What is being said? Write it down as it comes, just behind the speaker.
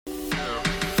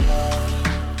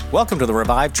Welcome to the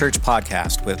Revive Church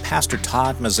podcast with Pastor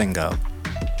Todd Mozingo.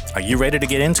 Are you ready to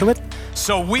get into it?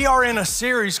 So we are in a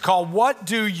series called What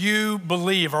Do You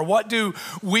Believe? Or What Do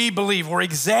We Believe? We're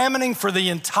examining for the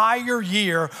entire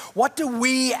year, what do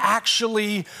we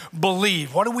actually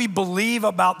believe? What do we believe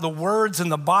about the words in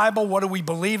the Bible? What do we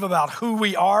believe about who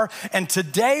we are? And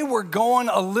today we're going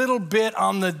a little bit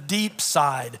on the deep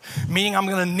side, meaning I'm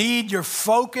gonna need your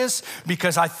focus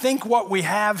because I think what we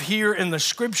have here in the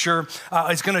scripture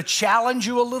is gonna challenge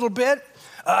you a little bit.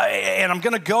 And I'm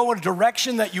gonna go in a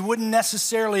direction that you wouldn't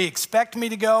necessarily expect me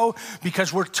to go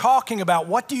because we're talking about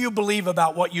what do you believe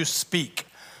about what you speak?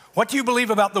 What do you believe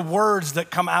about the words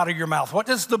that come out of your mouth? What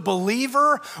does the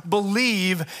believer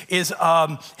believe is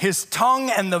his tongue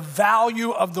and the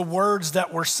value of the words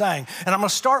that we're saying? And I'm gonna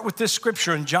start with this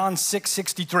scripture in John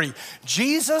 6:63.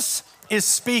 Jesus is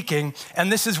speaking,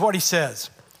 and this is what he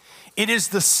says. It is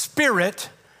the Spirit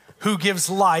who gives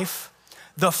life,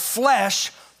 the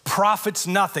flesh profits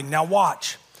nothing. Now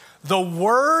watch. The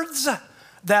words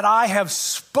that I have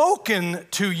spoken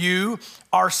to you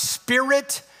are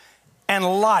spirit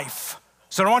and life.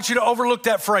 So I don't want you to overlook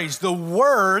that phrase. The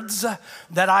words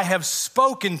that I have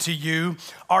spoken to you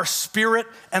are spirit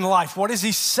and life. What is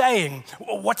he saying?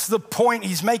 What's the point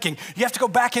he's making? You have to go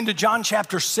back into John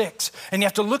chapter 6 and you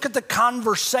have to look at the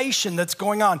conversation that's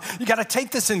going on. You got to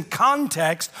take this in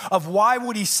context of why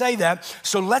would he say that.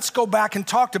 So let's go back and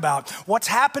talk about what's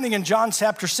happening in John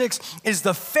chapter 6 is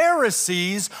the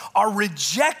Pharisees are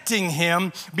rejecting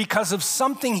him because of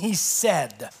something he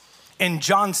said. In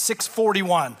John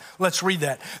 6:41, let's read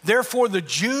that. Therefore, the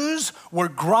Jews were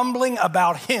grumbling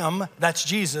about him, that's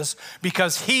Jesus,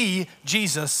 because he,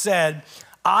 Jesus, said,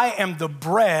 I am the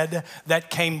bread that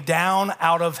came down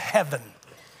out of heaven.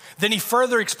 Then he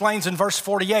further explains in verse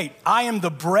 48, I am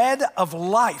the bread of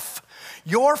life.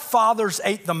 Your fathers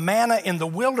ate the manna in the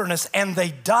wilderness and they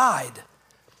died.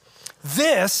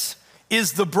 This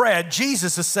is the bread.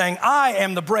 Jesus is saying, I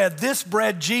am the bread, this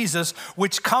bread, Jesus,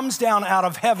 which comes down out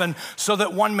of heaven so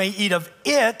that one may eat of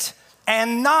it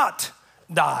and not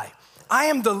die. I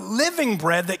am the living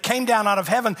bread that came down out of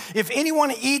heaven. If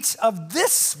anyone eats of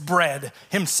this bread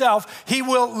himself, he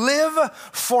will live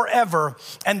forever.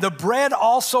 And the bread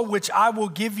also which I will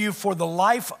give you for the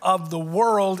life of the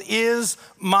world is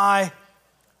my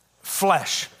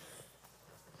flesh.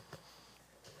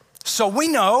 So we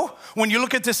know when you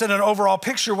look at this in an overall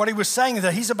picture, what he was saying is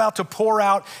that he's about to pour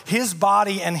out his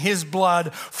body and his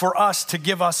blood for us to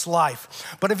give us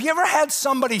life. But have you ever had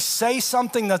somebody say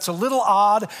something that's a little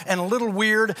odd and a little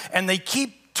weird and they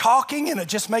keep talking and it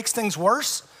just makes things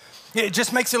worse? It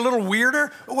just makes it a little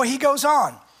weirder? Well, he goes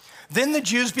on. Then the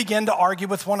Jews began to argue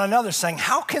with one another saying,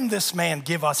 how can this man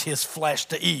give us his flesh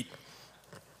to eat?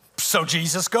 So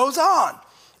Jesus goes on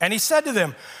and he said to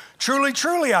them, truly,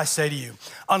 truly, I say to you,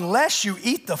 unless you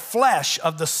eat the flesh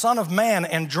of the Son of Man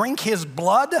and drink his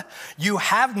blood, you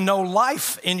have no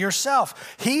life in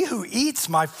yourself. He who eats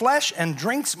my flesh and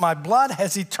drinks my blood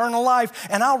has eternal life,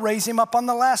 and I'll raise him up on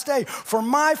the last day. For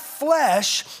my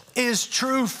flesh is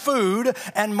true food,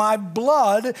 and my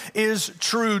blood is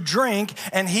true drink,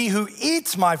 and he who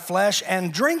eats my flesh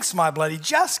and drinks my blood, he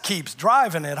just keeps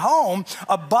driving it home,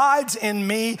 abides in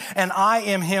me, and I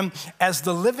in him, as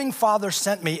the living Father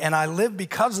sent me, and I live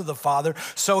because of the Father.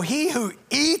 So he who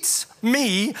eats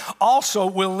me also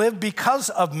will live because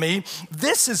of me.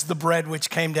 This is the bread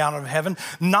which came down out of heaven,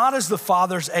 not as the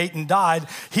fathers ate and died.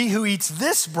 He who eats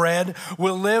this bread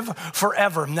will live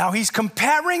forever. Now he's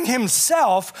comparing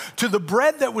himself to the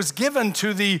bread that was given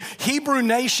to the Hebrew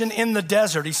nation in the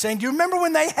desert. He's saying, do you remember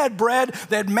when they had bread?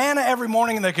 They had manna every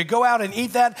morning and they could go out and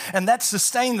eat that and that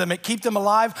sustained them, it kept them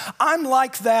alive. I'm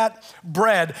like that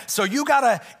bread, so you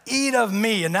gotta eat of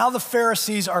me. And now the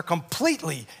Pharisees are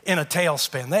completely in a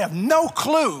tailspin. They have no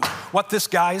clue what this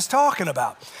guy is talking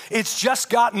about. It's just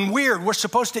gotten weird. We're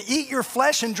supposed to eat your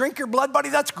flesh and drink your blood, buddy.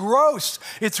 That's gross.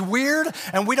 It's weird,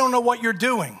 and we don't know what you're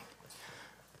doing.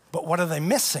 But what are they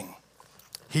missing?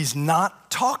 He's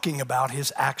not talking about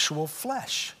his actual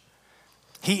flesh.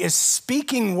 He is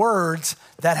speaking words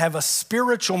that have a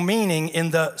spiritual meaning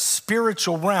in the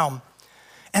spiritual realm.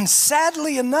 And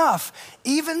sadly enough,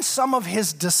 even some of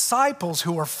his disciples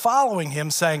who are following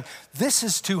him saying, this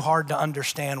is too hard to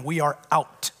understand, we are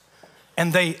out.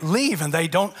 And they leave and they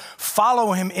don't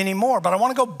follow him anymore. But I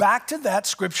want to go back to that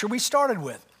scripture we started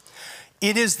with.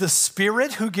 It is the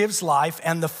Spirit who gives life,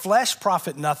 and the flesh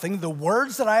profit nothing. The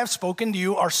words that I have spoken to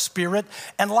you are spirit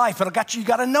and life. But you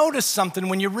got to notice something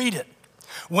when you read it.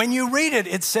 When you read it,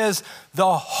 it says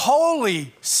the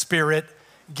Holy Spirit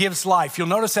gives life. You'll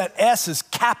notice that S is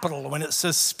capital when it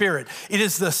says Spirit. It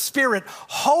is the Spirit,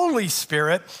 Holy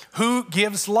Spirit, who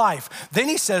gives life. Then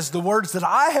he says, the words that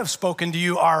I have spoken to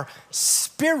you are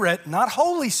Spirit, not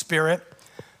Holy Spirit,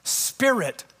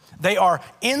 Spirit. They are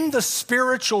in the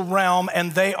spiritual realm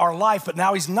and they are life. But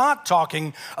now he's not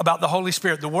talking about the Holy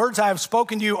Spirit. The words I have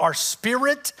spoken to you are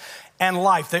Spirit and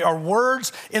life. They are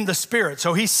words in the Spirit.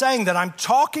 So he's saying that I'm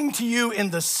talking to you in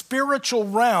the spiritual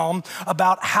realm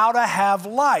about how to have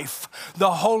life.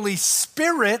 The Holy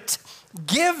Spirit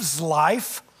gives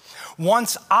life.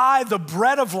 Once I, the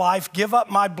bread of life, give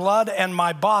up my blood and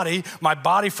my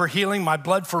body for healing, my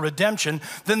blood for redemption,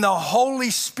 then the Holy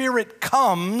Spirit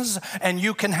comes and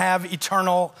you can have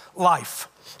eternal life.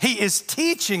 He is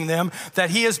teaching them that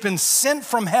he has been sent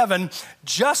from heaven,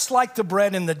 just like the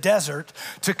bread in the desert,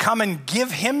 to come and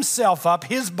give himself up,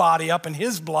 his body up and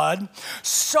his blood,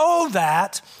 so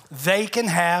that they can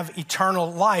have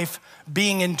eternal life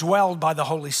being indwelled by the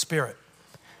Holy Spirit.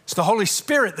 It's the Holy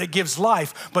Spirit that gives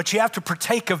life, but you have to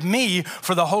partake of me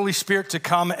for the Holy Spirit to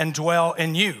come and dwell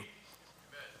in you.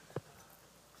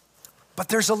 But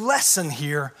there's a lesson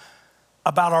here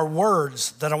about our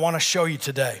words that I want to show you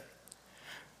today.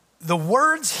 The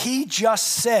words he just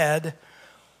said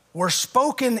were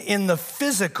spoken in the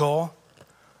physical,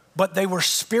 but they were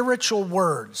spiritual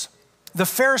words. The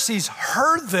Pharisees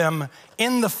heard them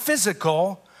in the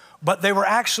physical, but they were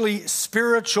actually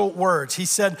spiritual words. He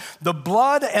said, the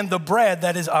blood and the bread,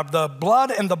 that is the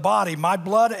blood and the body, my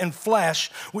blood and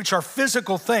flesh, which are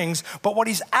physical things, but what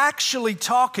he's actually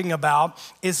talking about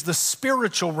is the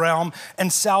spiritual realm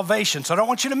and salvation. So I don't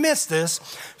want you to miss this.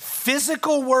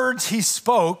 Physical words he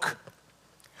spoke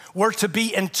were to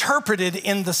be interpreted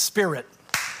in the Spirit.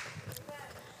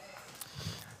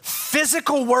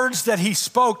 Physical words that he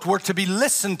spoke were to be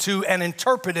listened to and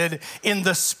interpreted in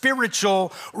the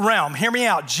spiritual realm. Hear me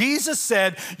out. Jesus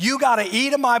said, you got to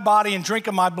eat of my body and drink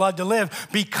of my blood to live,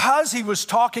 because he was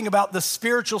talking about the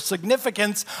spiritual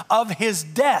significance of his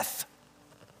death.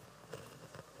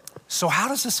 So how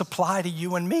does this apply to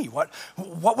you and me?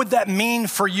 What would that mean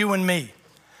for you and me?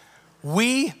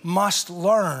 We must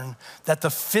learn that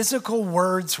the physical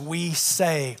words we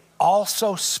say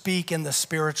also speak in the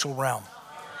spiritual realm.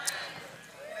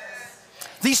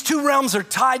 These two realms are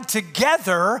tied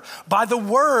together by the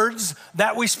words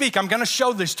that we speak. I'm going to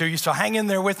show this to you, so hang in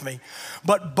there with me.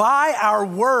 But by our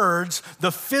words,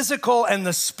 the physical and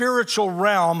the spiritual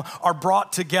realm are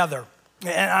brought together.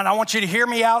 And I want you to hear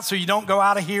me out so you don't go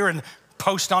out of here and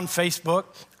post on Facebook.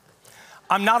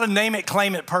 I'm not a name it,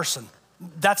 claim it person.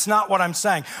 That's not what I'm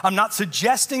saying. I'm not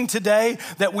suggesting today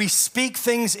that we speak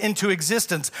things into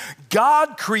existence.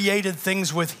 God created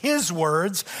things with his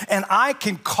words, and I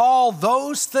can call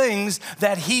those things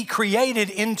that he created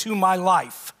into my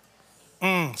life.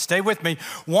 Stay with me.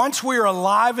 Once we're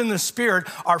alive in the Spirit,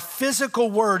 our physical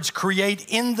words create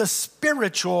in the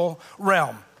spiritual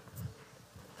realm.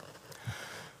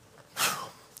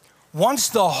 Once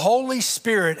the Holy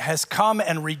Spirit has come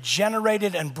and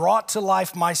regenerated and brought to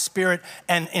life my spirit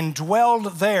and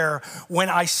indwelled there, when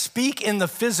I speak in the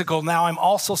physical, now I'm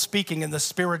also speaking in the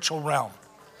spiritual realm.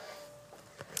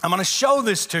 I'm going to show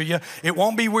this to you. It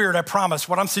won't be weird, I promise.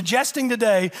 What I'm suggesting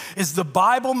today is the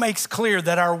Bible makes clear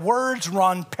that our words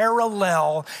run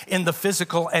parallel in the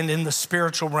physical and in the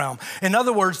spiritual realm. In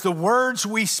other words, the words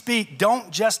we speak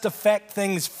don't just affect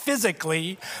things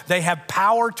physically, they have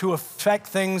power to affect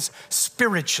things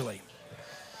spiritually.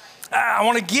 I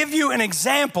want to give you an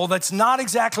example that's not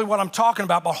exactly what I'm talking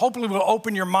about, but hopefully will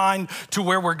open your mind to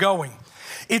where we're going.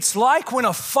 It's like when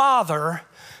a father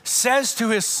says to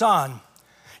his son,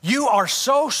 you are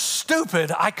so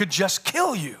stupid, I could just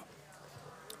kill you.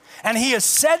 And he has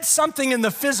said something in the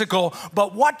physical,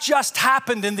 but what just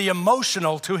happened in the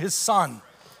emotional to his son?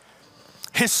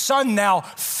 His son now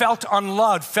felt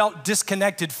unloved, felt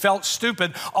disconnected, felt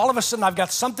stupid. All of a sudden, I've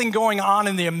got something going on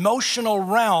in the emotional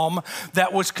realm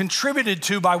that was contributed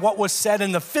to by what was said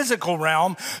in the physical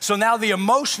realm. So now the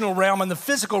emotional realm and the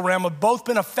physical realm have both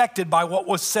been affected by what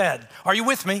was said. Are you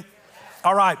with me?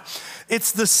 All right.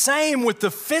 It's the same with the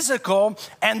physical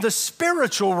and the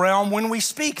spiritual realm when we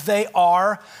speak. They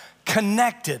are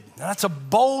connected. Now, that's a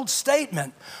bold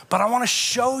statement, but I want to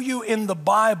show you in the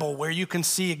Bible where you can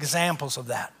see examples of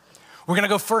that. We're going to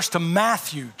go first to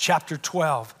Matthew chapter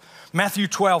 12. Matthew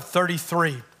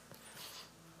 12:33.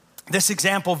 This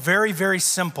example, very, very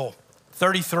simple.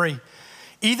 33.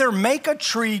 Either make a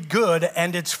tree good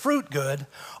and its fruit good,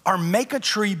 or make a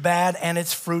tree bad and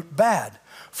its fruit bad.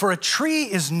 For a tree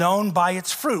is known by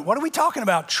its fruit. What are we talking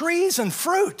about? Trees and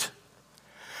fruit.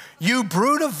 You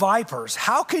brood of vipers,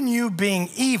 how can you, being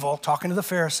evil, talking to the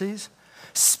Pharisees,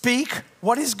 speak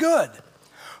what is good?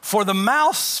 For the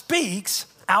mouth speaks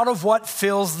out of what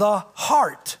fills the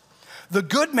heart. The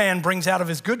good man brings out of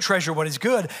his good treasure what is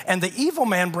good, and the evil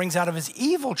man brings out of his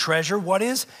evil treasure what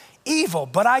is evil.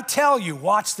 But I tell you,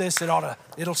 watch this,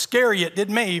 it'll scare you, it did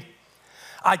me.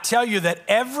 I tell you that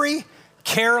every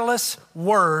careless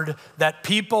word that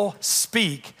people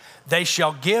speak, they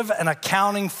shall give an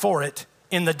accounting for it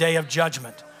in the day of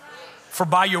judgment. For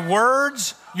by your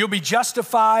words you'll be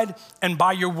justified, and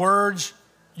by your words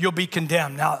you'll be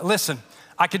condemned. Now listen,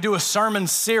 I could do a sermon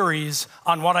series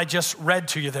on what I just read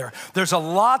to you there. There's a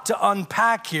lot to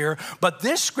unpack here, but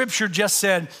this scripture just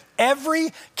said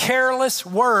every careless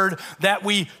word that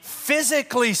we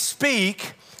physically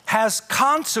speak has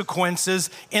consequences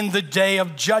in the day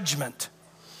of judgment.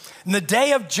 In the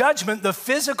day of judgment, the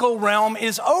physical realm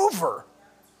is over.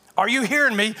 Are you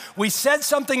hearing me? We said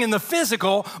something in the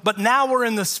physical, but now we're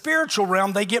in the spiritual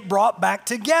realm. They get brought back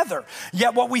together.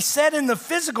 Yet what we said in the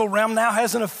physical realm now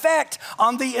has an effect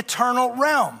on the eternal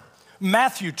realm.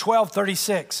 Matthew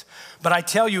 12:36. But I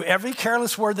tell you, every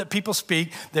careless word that people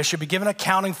speak, there should be given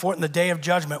accounting for it in the day of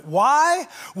judgment. Why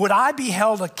would I be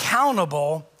held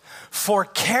accountable for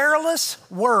careless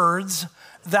words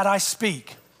that I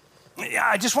speak?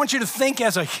 I just want you to think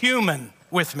as a human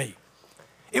with me.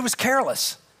 It was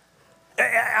careless.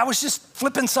 I was just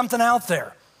flipping something out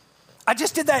there. I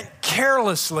just did that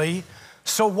carelessly.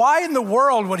 So why in the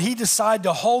world would he decide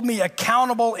to hold me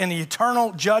accountable in the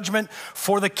eternal judgment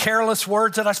for the careless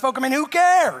words that I spoke? I mean, who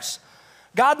cares?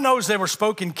 God knows they were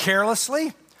spoken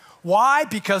carelessly. Why?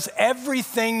 Because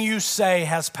everything you say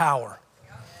has power.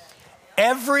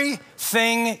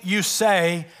 Everything you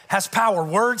say has power.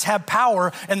 Words have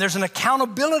power, and there's an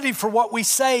accountability for what we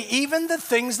say, even the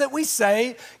things that we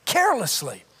say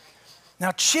carelessly.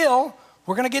 Now, chill.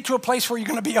 We're going to get to a place where you're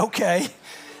going to be okay.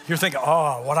 You're thinking,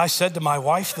 oh, what I said to my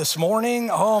wife this morning,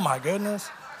 oh my goodness.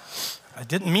 I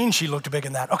didn't mean she looked big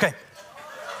in that. Okay.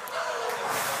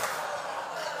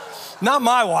 Not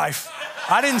my wife.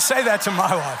 I didn't say that to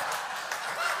my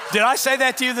wife. Did I say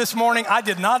that to you this morning? I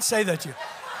did not say that to you.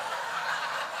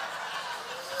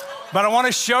 But I want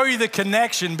to show you the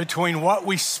connection between what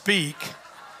we speak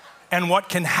and what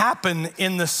can happen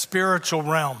in the spiritual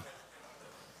realm.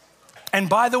 And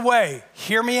by the way,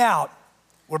 hear me out.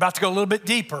 We're about to go a little bit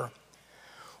deeper.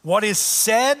 What is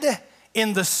said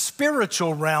in the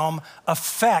spiritual realm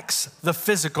affects the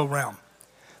physical realm.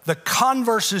 The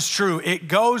converse is true. It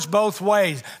goes both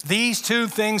ways. These two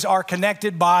things are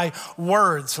connected by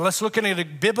words. So let's look at a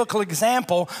biblical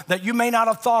example that you may not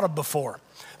have thought of before.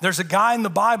 There's a guy in the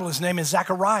Bible, his name is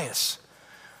Zacharias.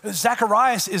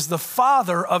 Zacharias is the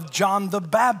father of John the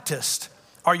Baptist.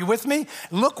 Are you with me?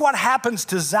 Look what happens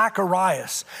to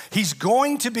Zacharias. He's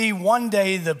going to be one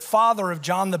day the father of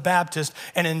John the Baptist.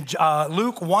 And in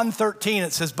Luke 1:13,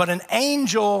 it says, but an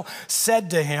angel said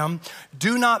to him,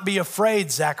 do not be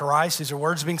afraid, Zacharias. These are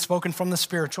words being spoken from the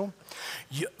spiritual.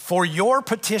 For your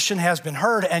petition has been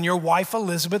heard, and your wife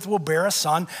Elizabeth will bear a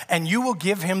son, and you will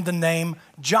give him the name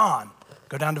John.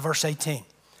 Go down to verse 18.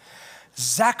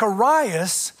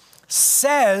 Zacharias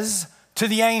says to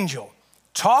the angel,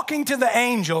 talking to the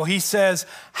angel, he says,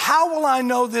 how will I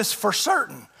know this for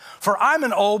certain? For I'm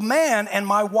an old man and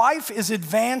my wife is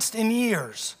advanced in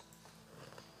years.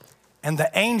 And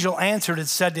the angel answered and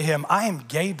said to him, I am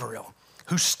Gabriel,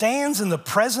 who stands in the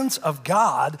presence of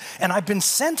God, and I've been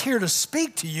sent here to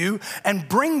speak to you and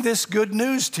bring this good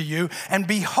news to you. And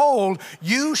behold,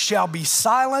 you shall be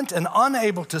silent and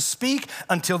unable to speak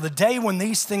until the day when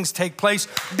these things take place,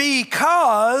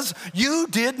 because you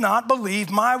did not believe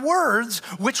my words,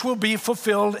 which will be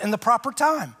fulfilled in the proper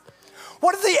time.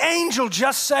 What did the angel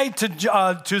just say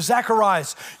to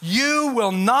Zacharias? You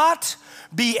will not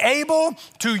be able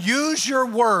to use your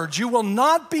words. You will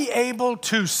not be able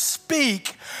to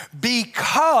speak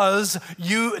because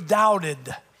you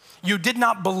doubted. You did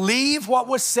not believe what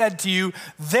was said to you.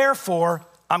 Therefore,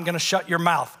 I'm going to shut your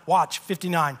mouth. Watch,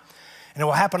 59. And it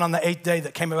will happen on the 8th day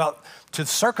that came about to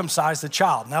circumcise the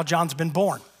child. Now John's been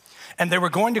born. And they were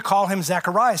going to call him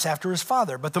Zacharias after his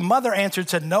father. But the mother answered,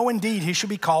 said, no, indeed, he should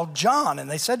be called John. And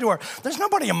they said to her, there's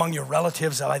nobody among your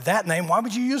relatives by that name. Why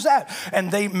would you use that? And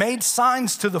they made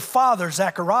signs to the father,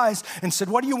 Zacharias, and said,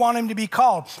 what do you want him to be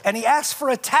called? And he asked for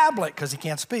a tablet, because he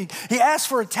can't speak. He asked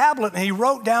for a tablet, and he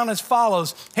wrote down as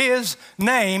follows, his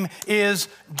name is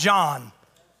John.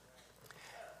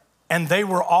 And they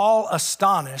were all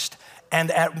astonished. And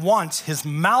at once his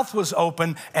mouth was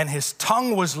open and his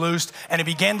tongue was loosed, and he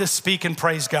began to speak and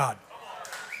praise God.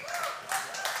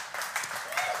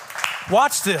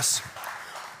 Watch this.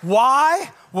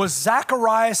 Why was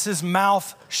Zacharias'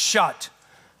 mouth shut?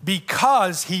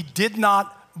 Because he did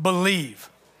not believe.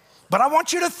 But I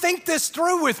want you to think this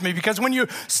through with me, because when you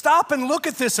stop and look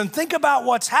at this and think about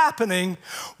what's happening,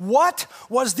 what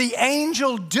was the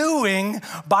angel doing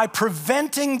by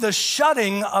preventing the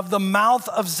shutting of the mouth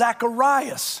of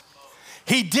Zacharias?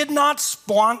 He did not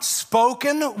want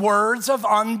spoken words of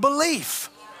unbelief.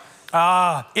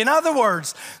 In other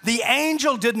words, the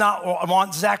angel did not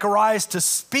want Zacharias to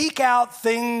speak out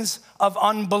things of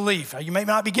unbelief. You may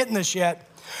not be getting this yet.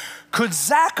 Could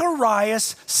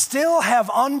Zacharias still have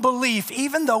unbelief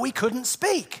even though he couldn't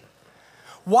speak?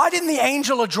 Why didn't the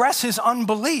angel address his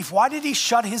unbelief? Why did he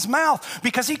shut his mouth?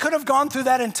 Because he could have gone through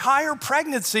that entire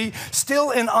pregnancy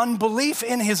still in unbelief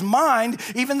in his mind,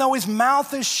 even though his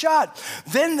mouth is shut.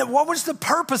 Then what was the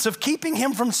purpose of keeping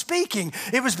him from speaking?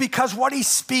 It was because what he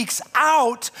speaks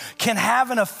out can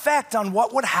have an effect on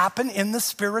what would happen in the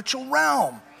spiritual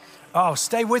realm. Oh,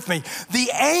 stay with me. The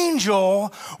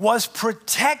angel was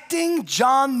protecting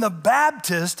John the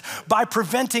Baptist by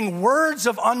preventing words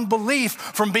of unbelief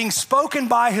from being spoken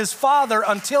by his father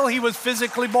until he was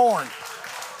physically born.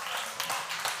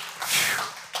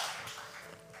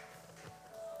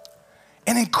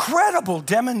 An incredible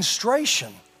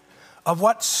demonstration of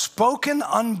what spoken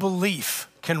unbelief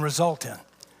can result in.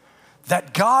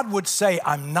 That God would say,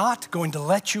 I'm not going to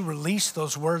let you release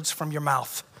those words from your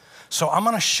mouth. So I'm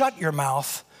going to shut your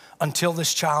mouth until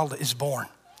this child is born.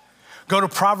 Go to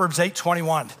Proverbs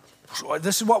 8:21.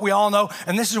 This is what we all know,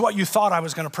 and this is what you thought I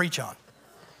was going to preach on.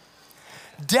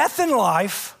 Death and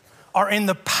life are in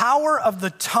the power of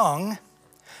the tongue,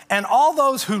 and all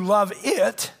those who love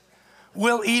it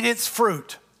will eat its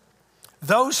fruit.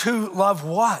 Those who love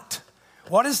what?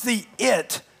 What is the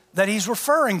it that he's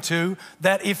referring to,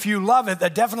 that if you love it,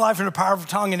 that death and life are in the power of the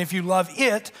tongue, and if you love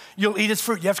it, you'll eat its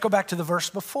fruit. You have to go back to the verse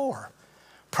before,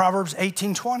 Proverbs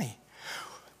 18:20.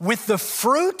 With the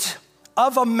fruit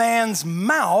of a man's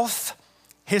mouth,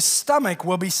 his stomach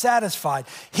will be satisfied.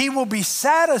 He will be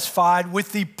satisfied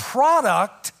with the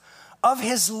product of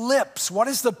his lips. What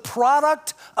is the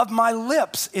product of my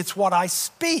lips? It's what I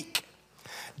speak.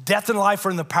 Death and life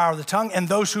are in the power of the tongue, and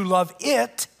those who love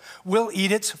it will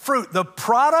eat its fruit. The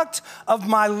product of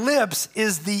my lips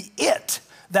is the it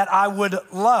that I would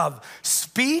love.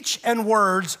 Speech and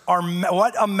words are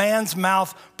what a man's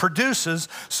mouth produces.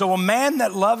 So a man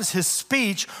that loves his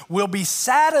speech will be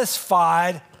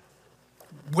satisfied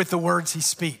with the words he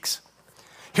speaks.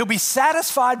 He'll be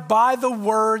satisfied by the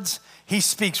words he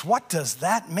speaks. What does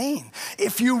that mean?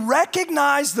 If you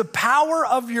recognize the power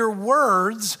of your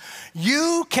words,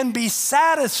 you can be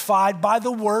satisfied by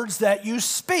the words that you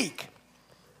speak.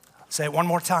 Say it one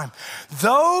more time.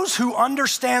 Those who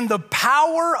understand the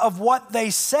power of what they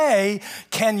say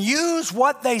can use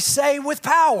what they say with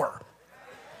power.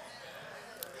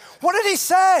 What did he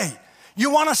say?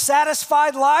 You want a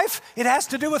satisfied life? It has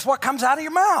to do with what comes out of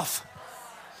your mouth.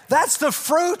 That's the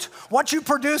fruit. What you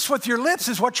produce with your lips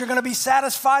is what you're going to be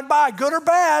satisfied by, good or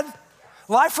bad,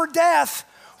 life or death.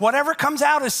 Whatever comes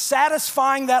out is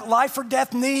satisfying that life or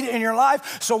death need in your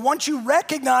life. So once you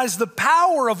recognize the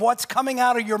power of what's coming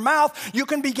out of your mouth, you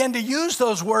can begin to use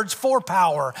those words for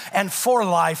power and for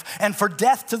life and for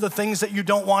death to the things that you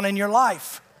don't want in your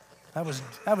life. That was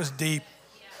deep.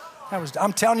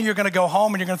 I'm telling you, you're going to go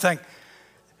home and you're going to think,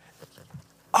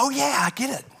 oh yeah, I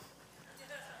get it.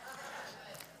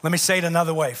 Let me say it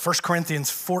another way. 1 Corinthians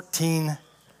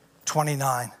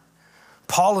 14:29.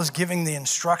 Paul is giving the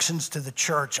instructions to the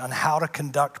church on how to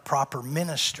conduct proper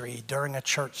ministry during a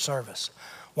church service.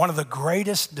 One of the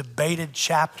greatest debated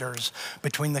chapters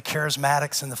between the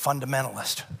charismatics and the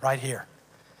fundamentalists, right here.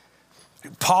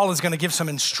 Paul is going to give some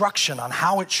instruction on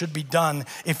how it should be done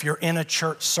if you're in a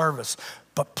church service.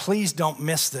 But please don't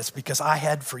miss this, because I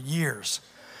had for years.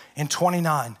 In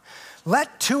 29,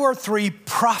 let 2 or 3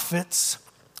 prophets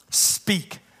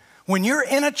speak. When you're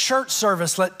in a church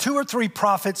service, let 2 or 3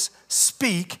 prophets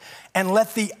speak, and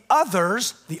let the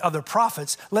others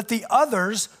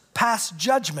pass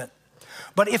judgment.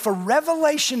 But if a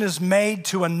revelation is made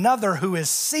to another who is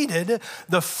seated,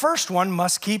 the first one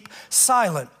must keep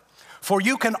silent. For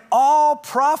you can all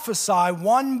prophesy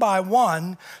one by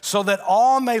one, so that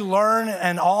all may learn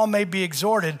and all may be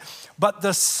exhorted. But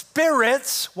the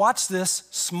spirits, watch this,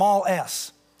 small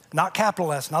s, not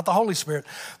capital S, not the Holy Spirit,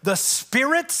 the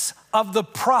spirits of the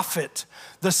prophet,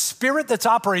 the spirit that's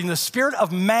operating, the spirit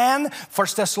of man,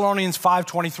 1 Thessalonians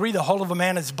 5:23, the whole of a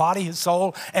man is body, his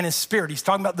soul, and his spirit. He's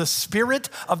talking about the spirit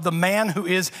of the man who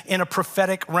is in a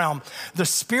prophetic realm. The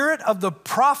spirit of the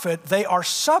prophet, they are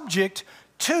subject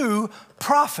 2,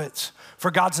 prophets. For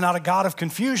God's not a God of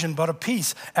confusion, but of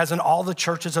peace, as in all the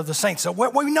churches of the saints. So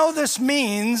what we know this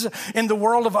means in the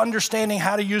world of understanding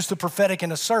how to use the prophetic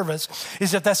in a service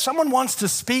is that someone wants to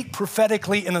speak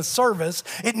prophetically in a service,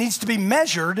 it needs to be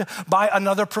measured by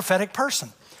another prophetic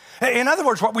person. In other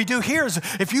words, what we do here is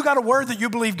if you got a word that you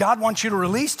believe God wants you to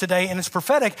release today and it's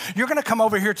prophetic, you're going to come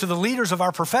over here to the leaders of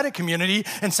our prophetic community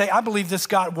and say, I believe this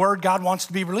word God wants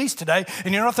to be released today.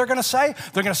 And you know what they're going to say?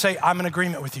 They're going to say, I'm in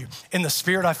agreement with you. In the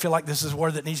spirit, I feel like this is a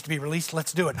word that needs to be released.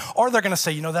 Let's do it. Or they're going to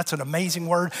say, that's an amazing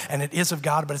word and it is of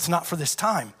God, but it's not for this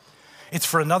time. It's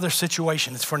for another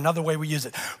situation. It's for another way we use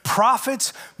it.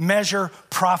 Prophets measure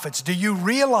prophets. Do you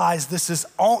realize this is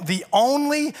the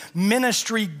only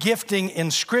ministry gifting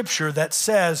in Scripture that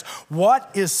says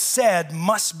what is said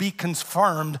must be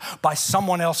confirmed by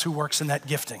someone else who works in that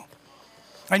gifting?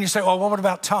 And you say, well, what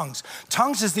about tongues?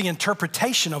 Tongues is the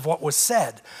interpretation of what was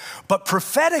said. But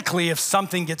prophetically, if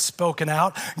something gets spoken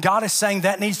out, God is saying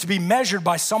that needs to be measured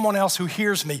by someone else who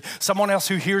hears me, someone else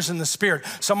who hears in the spirit,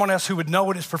 someone else who would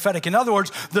know it is prophetic. In other words,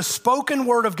 the spoken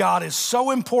word of God is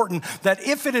so important that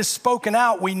if it is spoken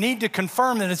out, we need to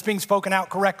confirm that it's being spoken out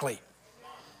correctly.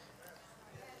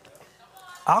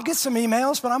 I'll get some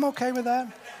emails, but I'm okay with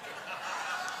that.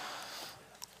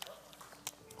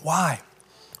 Why?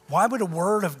 Why would a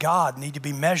word of God need to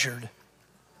be measured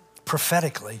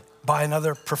prophetically by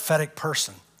another prophetic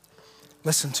person?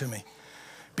 Listen to me.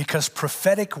 Because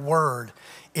prophetic word,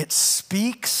 it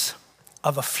speaks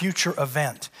of a future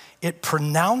event. It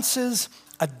pronounces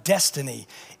a destiny.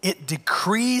 It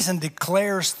decrees and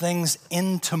declares things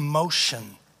into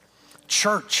motion.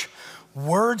 Church,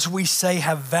 words we say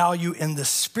have value in the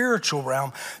spiritual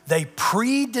realm. They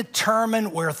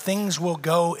predetermine where things will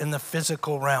go in the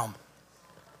physical realm.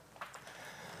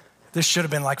 This should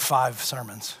have been like 5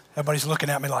 sermons. Everybody's looking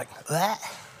at me like, that.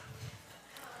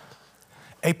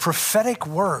 A prophetic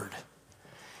word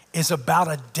is about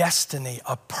a destiny,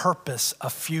 a purpose, a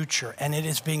future, and it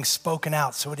is being spoken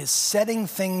out. So it is setting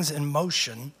things in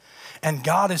motion, and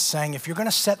God is saying, if you're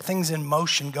gonna set things in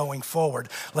motion going forward,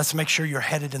 let's make sure you're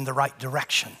headed in the right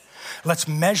direction. Let's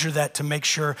measure that to make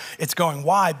sure it's going.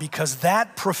 Why? Because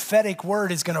that prophetic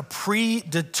word is going to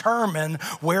predetermine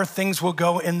where things will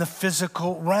go in the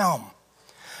physical realm.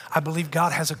 I believe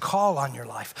God has a call on your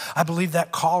life. I believe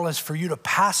that call is for you to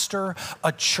pastor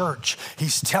a church.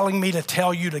 He's telling me to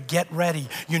tell you to get ready.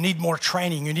 You need more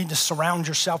training. You need to surround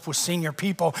yourself with senior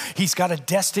people. He's got a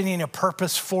destiny and a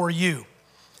purpose for you.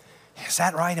 Is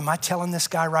that right? Am I telling this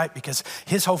guy right? Because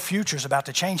his whole future is about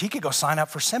to change. He could go sign up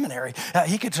for seminary.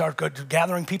 He could start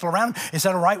gathering people around him. Is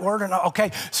that a right word or not?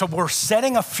 Okay, so we're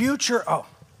setting a future. Oh,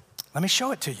 let me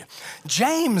show it to you.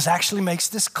 James actually makes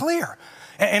this clear.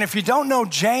 And if you don't know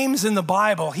James in the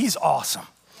Bible, he's awesome.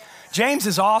 James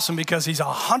is awesome because he's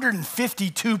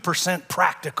 152%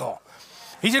 practical.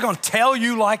 He's just going to tell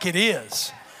you like it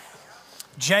is.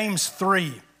 James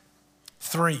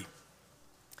 3:3.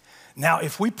 Now,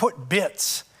 if we put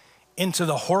bits into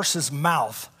the horse's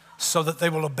mouth so that they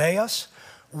will obey us,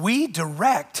 we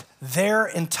direct their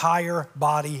entire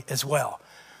body as well.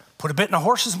 Put a bit in a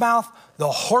horse's mouth, the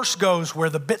horse goes where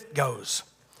the bit goes.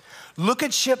 Look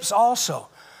at ships also.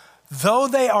 Though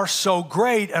they are so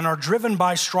great and are driven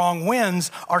by strong winds,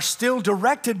 are still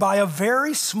directed by a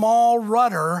very small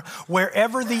rudder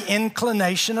wherever the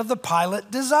inclination of the pilot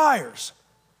desires.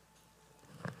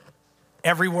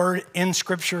 Every word in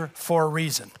Scripture for a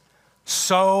reason.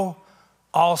 So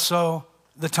also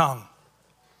the tongue.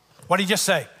 What did he just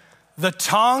say? The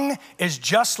tongue is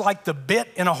just like the bit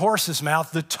in a horse's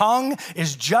mouth. The tongue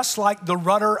is just like the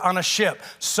rudder on a ship.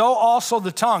 So also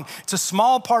the tongue. It's a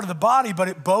small part of the body, but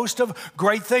it boasts of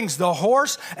great things. The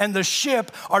horse and the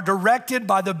ship are directed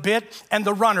by the bit and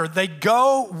the runner. They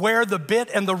go where the bit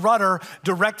and the rudder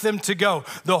direct them to go.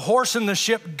 The horse and the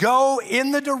ship go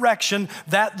in the direction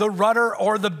that the rudder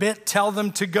or the bit tell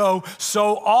them to go.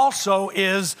 So also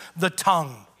is the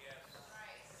tongue.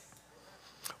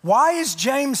 Why is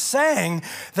James saying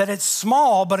that it's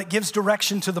small, but it gives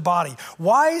direction to the body?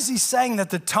 Why is he saying that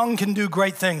the tongue can do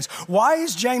great things? Why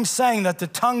is James saying that the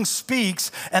tongue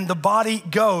speaks and the body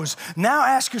goes? Now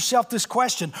ask yourself this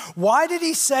question. Why did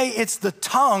he say it's the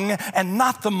tongue and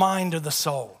not the mind or the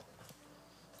soul?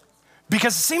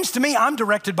 Because it seems to me I'm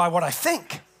directed by what I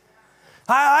think.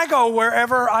 I go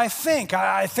wherever I think.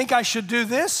 I think I should do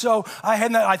this, so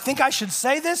I think I should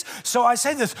say this, so I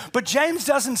say this. But James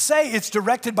doesn't say it's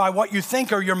directed by what you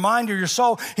think or your mind or your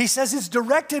soul. He says it's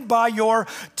directed by your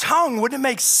tongue. Wouldn't it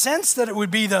make sense that it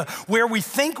would be where we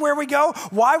think, where we go?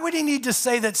 Why would he need to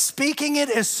say that speaking it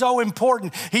is so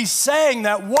important? He's saying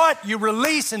that what you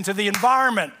release into the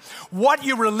environment, what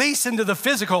you release into the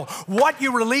physical, what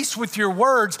you release with your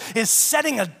words is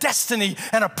setting a destiny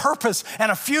and a purpose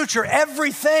and a future,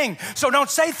 everything. So don't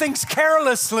say things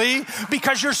carelessly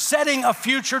because you're setting a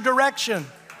future direction.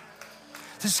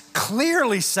 This is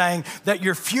clearly saying that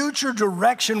your future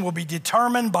direction will be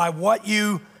determined by what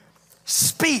you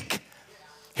speak.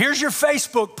 Here's your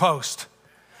Facebook post.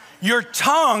 Your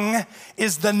tongue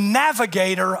is the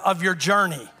navigator of your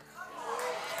journey.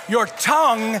 Your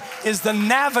tongue is the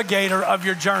navigator of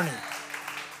your journey.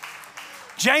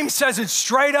 James says it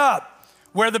straight up.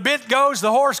 Where the bit goes, the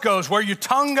horse goes. Where your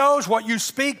tongue goes, what you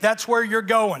speak, that's where you're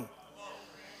going.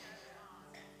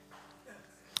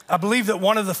 I believe that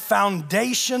one of the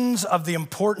foundations of the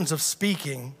importance of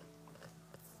speaking,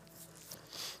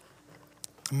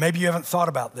 maybe you haven't thought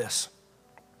about this,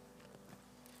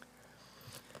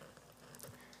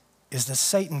 is that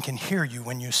Satan can hear you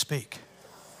when you speak.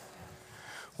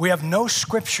 We have no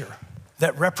scripture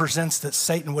that represents that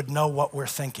Satan would know what we're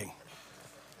thinking.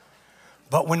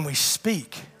 But when we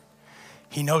speak,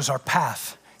 he knows our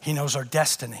path. He knows our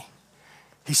destiny.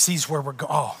 He sees where we're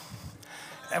going. Oh,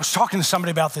 I was talking to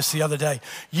somebody about this the other day.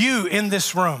 You in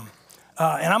this room,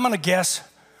 and I'm going to guess,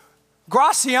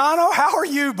 Graciano, how are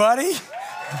you, buddy?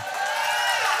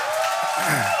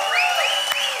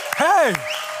 Hey.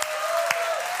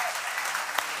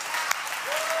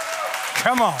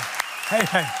 Come on.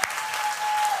 Hey.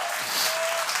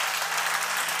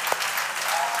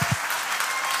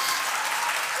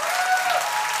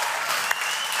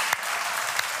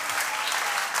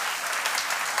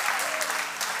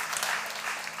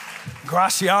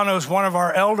 Graciano is one of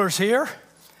our elders here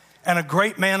and a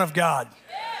great man of God.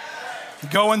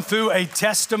 Going through a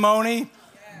testimony,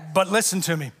 but listen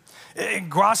to me.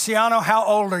 Graciano, how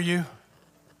old are you?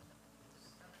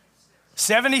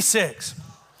 76.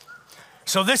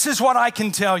 So this is what I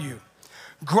can tell you.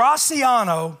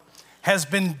 Graciano has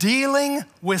been dealing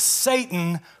with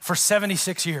Satan for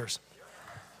 76 years.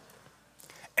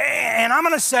 And I'm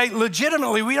going to say,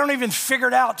 legitimately, we don't even figure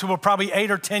it out till we're probably 8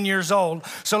 or 10 years old.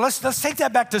 So let's take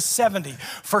that back to 70.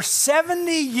 For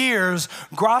 70 years,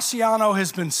 Graciano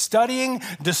has been studying,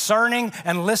 discerning,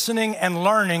 and listening and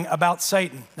learning about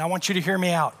Satan. Now, I want you to hear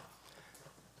me out.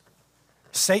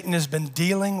 Satan has been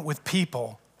dealing with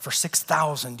people for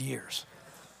 6,000 years.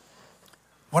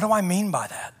 What do I mean by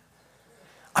that?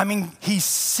 I mean, he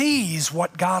sees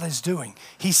what God is doing.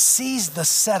 He sees the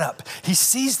setup. He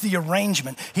sees the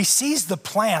arrangement. He sees the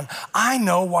plan. I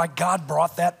know why God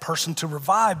brought that person to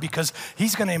revive, because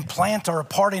he's going to implant or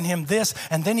impart in him this,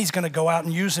 and then he's going to go out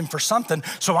and use him for something.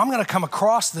 So I'm going to come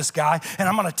across this guy, and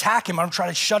I'm going to attack him. I'm going to try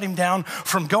to shut him down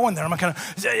from going there.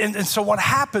 And so what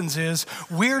happens is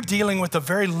we're dealing with a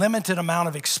very limited amount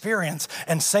of experience,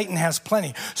 and Satan has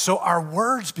plenty. So our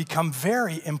words become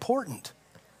very important.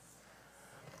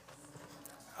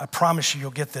 I promise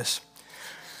you'll get this.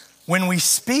 When we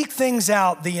speak things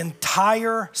out, the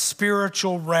entire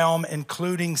spiritual realm,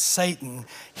 including Satan,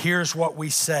 hears what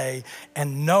we say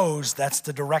and knows that's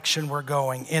the direction we're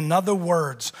going. In other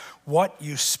words, what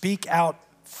you speak out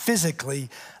physically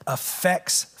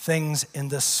affects things in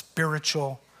the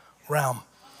spiritual realm.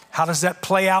 How does that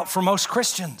play out for most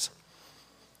Christians?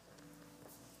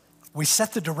 We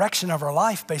set the direction of our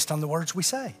life based on the words we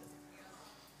say.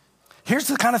 Here's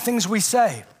the kind of things we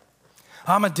say.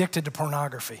 I'm addicted to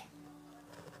pornography.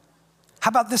 How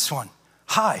about this one?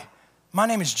 Hi, my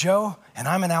name is Joe, and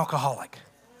I'm an alcoholic.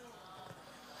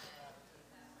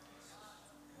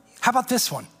 How about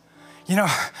this one? You know,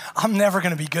 I'm never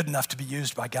going to be good enough to be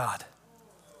used by God.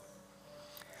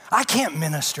 I can't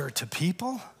minister to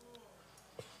people.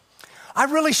 I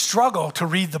really struggle to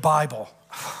read the Bible.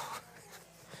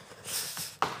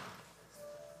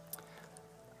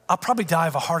 I'll probably die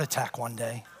of a heart attack one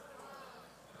day.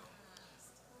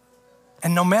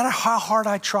 And no matter how hard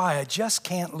I try, I just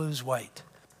can't lose weight.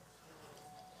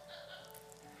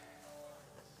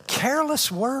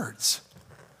 Careless words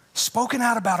spoken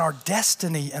out about our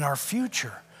destiny and our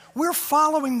future. We're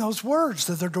following those words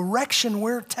to the direction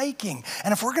we're taking.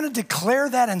 And if we're going to declare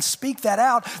that and speak that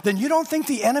out, then you don't think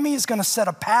the enemy is going to set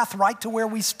a path right to where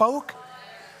we spoke?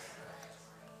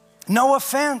 No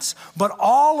offense, but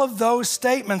all of those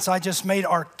statements I just made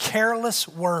are careless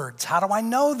words. How do I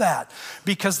know that?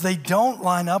 Because they don't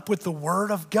line up with the Word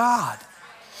of God.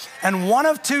 And one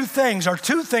of two things are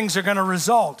going to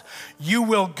result. You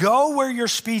will go where your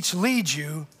speech leads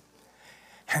you,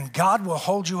 and God will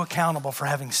hold you accountable for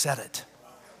having said it.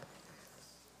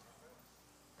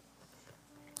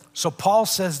 So Paul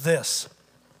says this,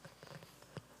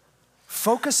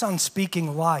 focus on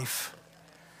speaking life.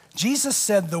 Jesus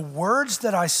said, the words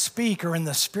that I speak are in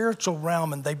the spiritual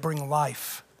realm and they bring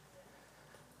life.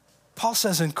 Paul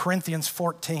says in Corinthians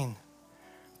 14,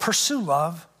 pursue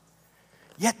love,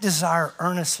 yet desire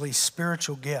earnestly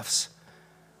spiritual gifts,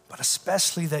 but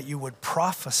especially that you would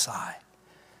prophesy.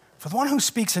 For the one who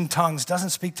speaks in tongues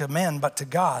doesn't speak to men, but to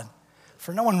God,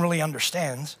 for no one really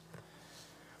understands.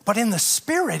 But in the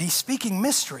Spirit, he's speaking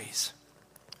mysteries.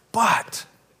 But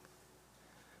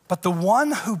the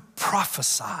one who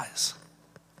prophesies,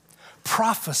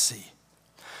 prophecy,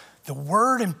 the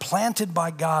word implanted by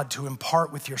God to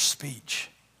impart with your speech.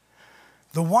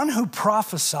 The one who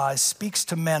prophesies speaks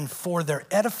to men for their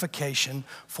edification,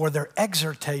 for their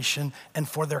exhortation, and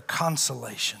for their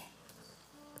consolation.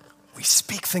 We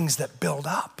speak things that build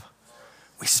up.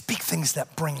 We speak things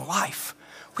that bring life.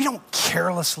 We don't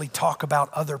carelessly talk about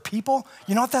other people.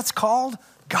 You know what that's called?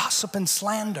 Gossip and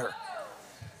slander.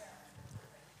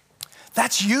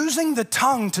 That's using the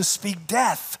tongue to speak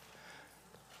death.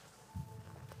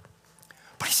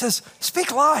 But he says,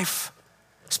 speak life.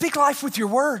 Speak life with your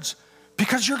words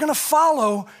because you're going to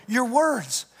follow your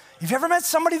words. Have you ever met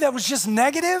somebody that was just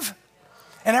negative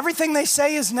and everything they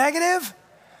say is negative?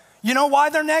 You know why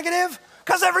they're negative?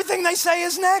 Because everything they say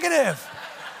is negative.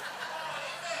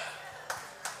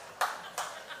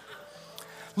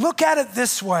 Look at it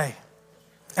this way,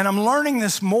 and I'm learning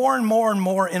this more and more and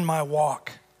more in my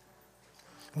walk.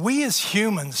 We as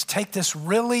humans take this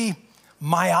really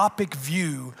myopic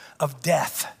view of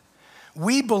death.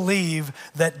 We believe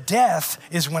that death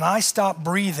is when I stop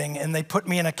breathing and they put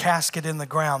me in a casket in the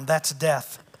ground. That's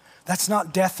death. That's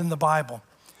not death in the Bible.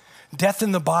 Death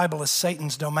in the Bible is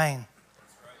Satan's domain.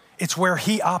 It's where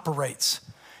he operates.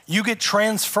 You get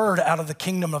transferred out of the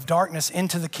kingdom of darkness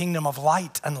into the kingdom of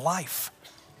light and life.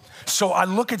 So I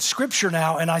look at scripture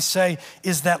now and I say,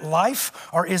 is that life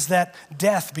or is that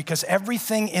death? Because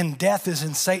everything in death is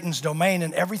in Satan's domain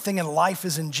and everything in life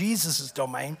is in Jesus'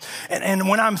 domain. And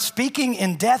when I'm speaking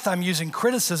in death, I'm using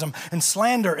criticism and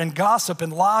slander and gossip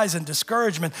and lies and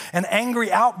discouragement and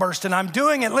angry outburst. And I'm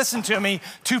doing it, listen to me,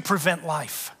 to prevent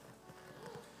life.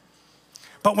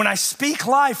 But when I speak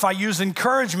life, I use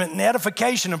encouragement and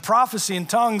edification and prophecy and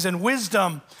tongues and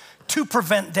wisdom to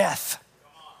prevent death.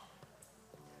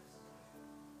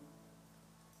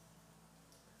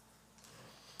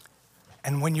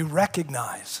 And when you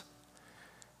recognize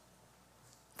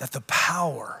that the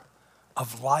power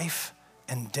of life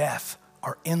and death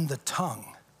are in the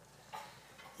tongue,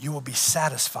 you will be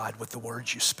satisfied with the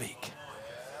words you speak.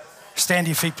 Stand to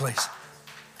your feet, please.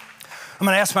 I'm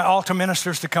going to ask my altar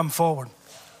ministers to come forward.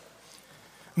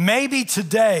 Maybe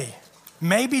today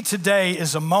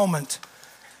is a moment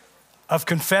of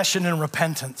confession and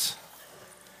repentance.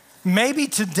 Maybe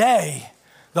today,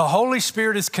 the Holy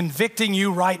Spirit is convicting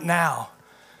you right now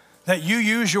that you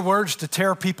use your words to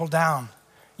tear people down.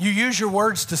 You use your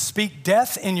words to speak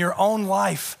death in your own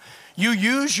life. You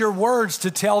use your words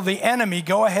to tell the enemy,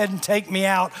 go ahead and take me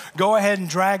out. Go ahead and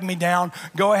drag me down.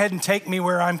 Go ahead and take me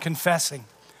where I'm confessing.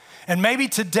 And maybe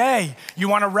today you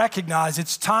want to recognize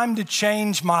it's time to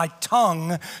change my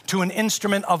tongue to an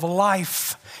instrument of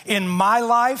life in my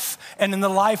life and in the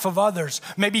life of others.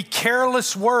 Maybe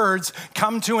careless words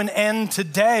come to an end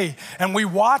today and we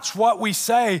watch what we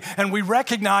say and we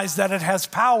recognize that it has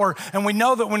power and we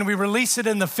know that when we release it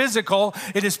in the physical,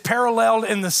 it is paralleled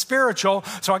in the spiritual.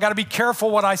 So I got to be careful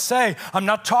what I say. I'm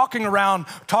not talk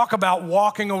about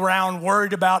walking around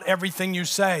worried about everything you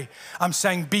say. I'm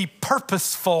saying be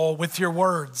purposeful with your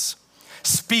words.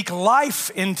 Speak life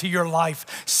into your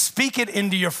life. Speak it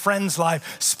into your friend's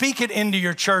life. Speak it into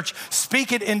your church.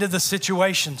 Speak it into the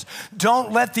situations.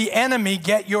 Don't let the enemy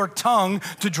get your tongue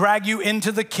to drag you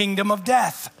into the kingdom of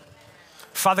death.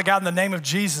 Father God, in the name of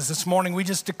Jesus, this morning we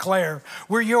just declare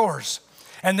we're yours.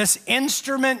 And this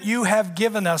instrument you have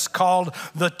given us called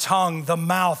the tongue, the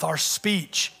mouth, our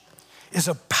speech, is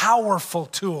a powerful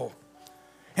tool.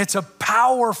 It's a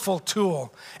powerful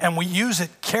tool, and we use it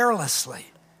carelessly.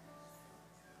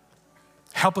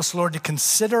 Help us, Lord, to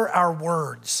consider our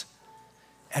words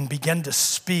and begin to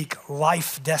speak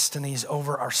life destinies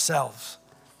over ourselves,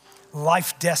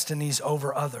 life destinies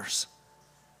over others.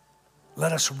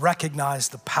 Let us recognize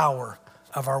the power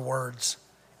of our words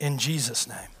in Jesus'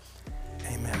 name.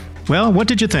 Amen. Well, what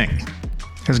did you think?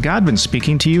 Has God been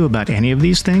speaking to you about any of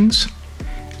these things?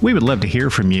 We would love to hear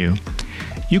from you.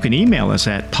 You can email us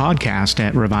at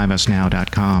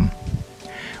podcast@reviveusnow.com.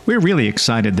 We're really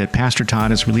excited that Pastor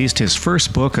Todd has released his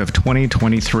first book of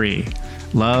 2023,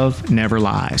 Love Never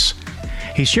Lies.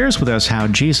 He shares with us how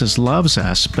Jesus loves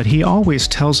us, but he always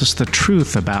tells us the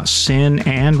truth about sin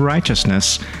and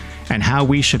righteousness and how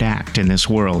we should act in this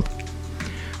world.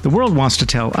 The world wants to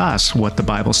tell us what the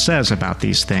Bible says about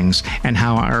these things and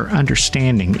how our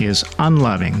understanding is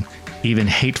unloving, even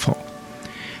hateful.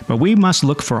 But we must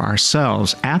look for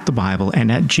ourselves at the Bible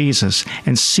and at Jesus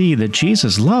and see that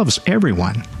Jesus loves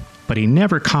everyone, but he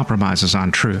never compromises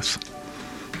on truth.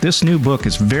 This new book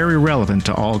is very relevant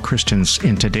to all Christians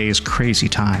in today's crazy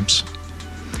times.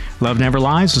 Love Never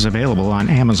Lies is available on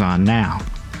Amazon now.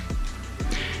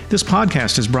 This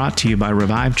podcast is brought to you by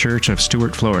Revive Church of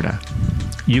Stuart, Florida.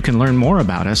 You can learn more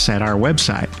about us at our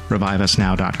website,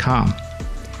 reviveusnow.com.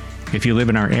 If you live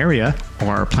in our area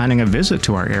or are planning a visit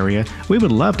to our area, we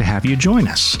would love to have you join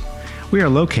us. We are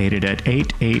located at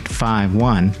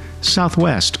 8851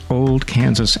 Southwest Old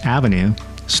Kansas Avenue,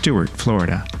 Stuart,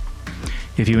 Florida.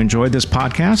 If you enjoyed this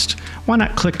podcast, why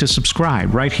not click to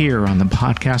subscribe right here on the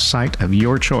podcast site of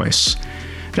your choice?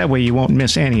 That way you won't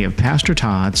miss any of Pastor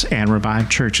Todd's and Revive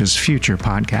Church's future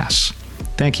podcasts.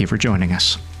 Thank you for joining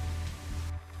us.